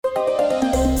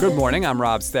Good morning, I'm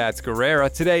Rob Stats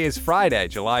Guerrera. Today is Friday,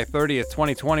 July 30th,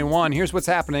 2021. Here's what's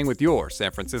happening with your San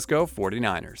Francisco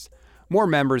 49ers. More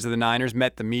members of the Niners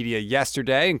met the media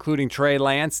yesterday, including Trey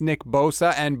Lance, Nick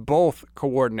Bosa, and both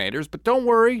coordinators. But don't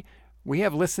worry, we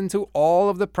have listened to all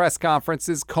of the press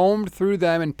conferences, combed through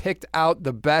them, and picked out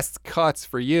the best cuts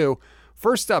for you.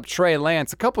 First up, Trey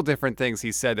Lance, a couple different things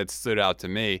he said that stood out to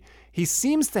me. He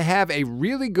seems to have a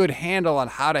really good handle on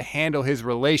how to handle his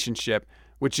relationship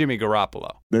with Jimmy Garoppolo.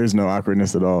 There's no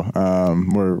awkwardness at all.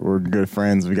 We're good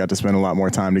friends. We got to spend a lot more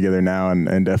time together now, and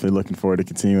definitely looking forward to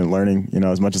continuing learning,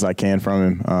 as much as I can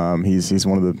from him. He's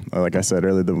one of the, like I said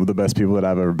earlier, the best people that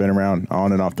I've ever been around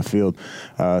on and off the field.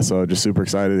 So just super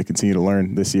excited to continue to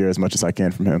learn this year as much as I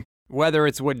can from him. Whether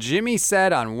it's what Jimmy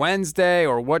said on Wednesday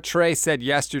or what Trey said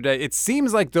yesterday, it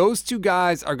seems like those two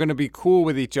guys are going to be cool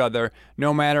with each other,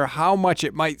 no matter how much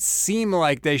it might seem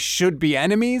like they should be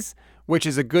enemies, which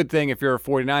is a good thing if you're a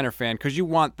 49er fan because you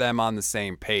want them on the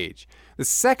same page. The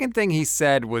second thing he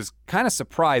said was kind of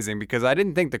surprising because I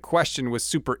didn't think the question was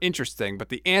super interesting, but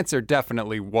the answer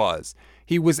definitely was.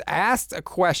 He was asked a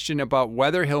question about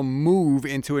whether he'll move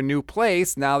into a new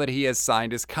place now that he has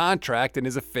signed his contract and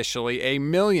is officially a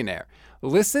millionaire.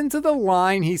 Listen to the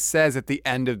line he says at the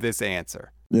end of this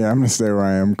answer. Yeah, I'm going to stay where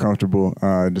I am, comfortable.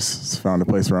 Just found a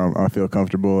place where I feel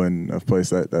comfortable and a place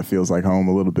that feels like home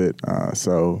a little bit.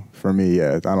 So for me,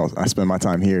 I spend my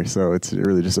time here, so it's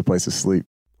really just a place to sleep.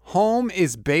 Home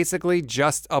is basically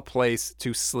just a place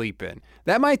to sleep in.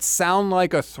 That might sound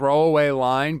like a throwaway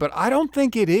line, but I don't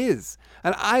think it is.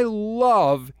 And I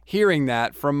love hearing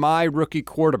that from my rookie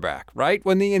quarterback, right?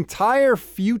 When the entire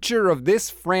future of this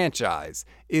franchise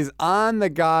is on the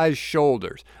guy's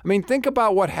shoulders. I mean, think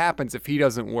about what happens if he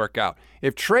doesn't work out.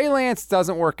 If Trey Lance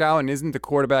doesn't work out and isn't the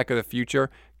quarterback of the future,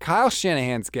 Kyle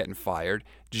Shanahan's getting fired,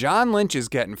 John Lynch is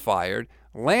getting fired,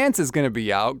 Lance is going to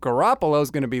be out,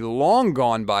 Garoppolo's going to be long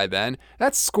gone by then.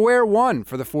 That's square one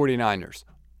for the 49ers.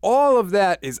 All of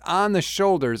that is on the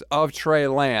shoulders of Trey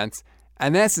Lance,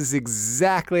 and this is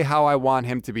exactly how I want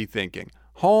him to be thinking.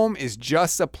 Home is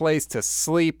just a place to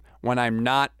sleep when I'm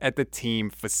not at the team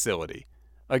facility.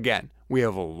 Again, we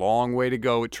have a long way to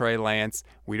go with Trey Lance.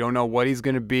 We don't know what he's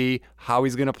going to be, how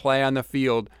he's going to play on the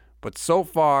field, but so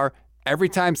far, every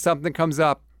time something comes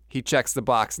up, he checks the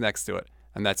box next to it.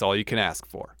 And that's all you can ask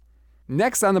for.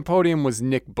 Next on the podium was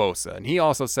Nick Bosa, and he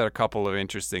also said a couple of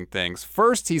interesting things.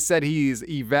 First, he said he's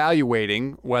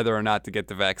evaluating whether or not to get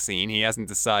the vaccine. He hasn't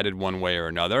decided one way or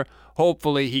another.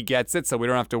 Hopefully he gets it so we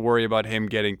don't have to worry about him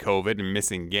getting COVID and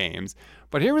missing games.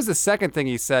 But here was the second thing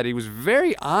he said. He was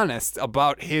very honest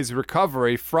about his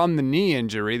recovery from the knee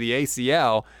injury, the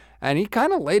ACL, and he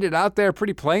kind of laid it out there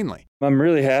pretty plainly. I'm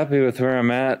really happy with where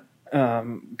I'm at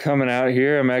coming out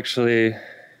here. I'm actually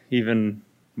even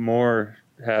more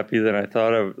happy than I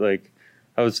thought.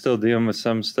 I was still dealing with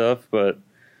some stuff, but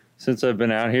since I've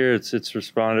been out here, it's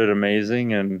responded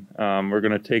amazing, and we're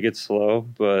going to take it slow,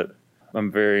 but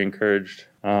I'm very encouraged.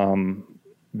 I'm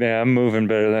moving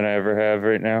better than I ever have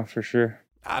right now, for sure.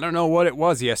 I don't know what it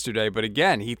was yesterday, but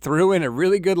again, he threw in a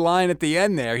really good line at the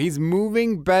end there. He's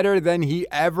moving better than he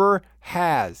ever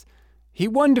has. He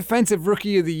won Defensive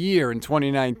Rookie of the Year in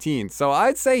 2019, so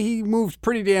I'd say he moved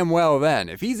pretty damn well then.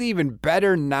 If he's even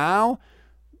better now,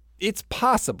 it's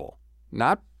possible.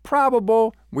 Not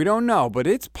probable, we don't know, but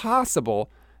it's possible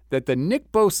that the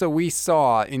Nick Bosa we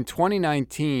saw in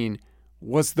 2019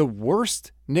 was the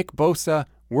worst Nick Bosa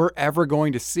we're ever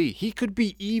going to see. He could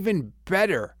be even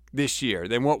better this year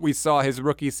than what we saw his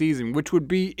rookie season, which would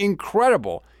be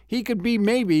incredible. He could be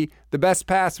maybe the best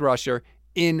pass rusher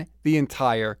in the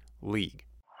entire league.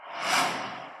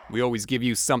 We always give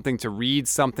you something to read,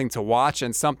 something to watch,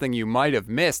 and something you might have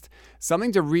missed.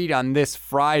 Something to read on this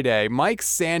Friday. Mike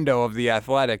Sando of The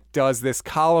Athletic does this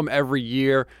column every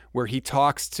year where he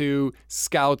talks to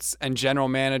scouts and general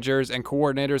managers and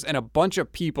coordinators and a bunch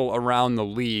of people around the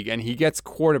league, and he gets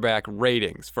quarterback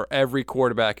ratings for every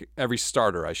quarterback, every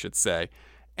starter, I should say.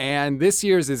 And this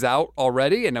year's is out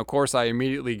already, and of course I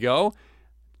immediately go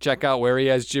check out where he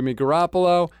has Jimmy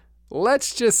Garoppolo.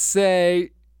 Let's just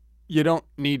say you don't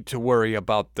need to worry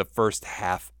about the first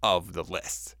half of the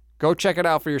list. Go check it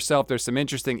out for yourself. There's some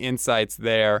interesting insights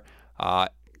there.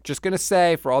 Just going to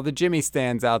say, for all the Jimmy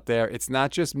stands out there, it's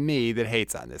not just me that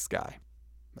hates on this guy.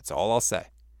 That's all I'll say.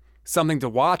 Something to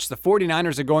watch, the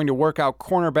 49ers are going to work out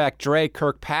cornerback Dre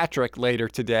Kirkpatrick later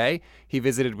today. He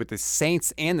visited with the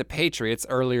Saints and the Patriots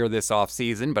earlier this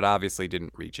offseason, but obviously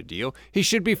didn't reach a deal. He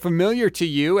should be familiar to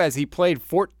you as he played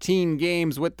 14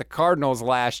 games with the Cardinals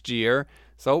last year.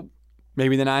 So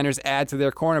Maybe the Niners add to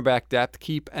their cornerback depth.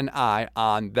 Keep an eye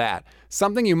on that.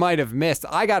 Something you might have missed,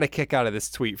 I got a kick out of this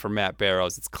tweet from Matt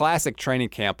Barrows. It's classic training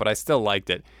camp, but I still liked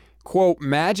it. Quote,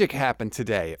 magic happened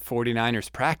today at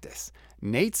 49ers practice.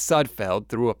 Nate Sudfeld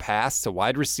threw a pass to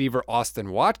wide receiver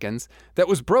Austin Watkins that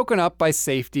was broken up by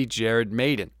safety Jared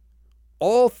Maiden.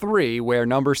 All three wear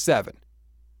number 7.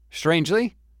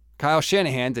 Strangely, Kyle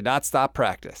Shanahan did not stop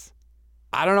practice.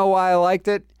 I don't know why I liked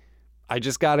it. I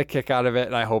just got a kick out of it,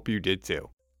 and I hope you did too.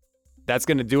 That's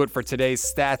going to do it for today's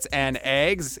Stats and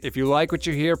Eggs. If you like what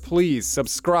you hear, please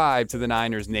subscribe to the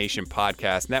Niners Nation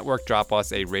Podcast Network. Drop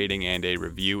us a rating and a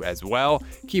review as well.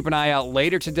 Keep an eye out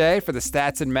later today for the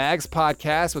Stats and Mags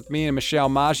podcast with me and Michelle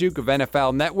Majuk of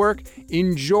NFL Network.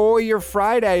 Enjoy your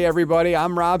Friday, everybody.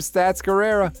 I'm Rob Stats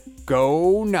Guerrera.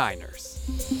 Go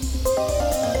Niners.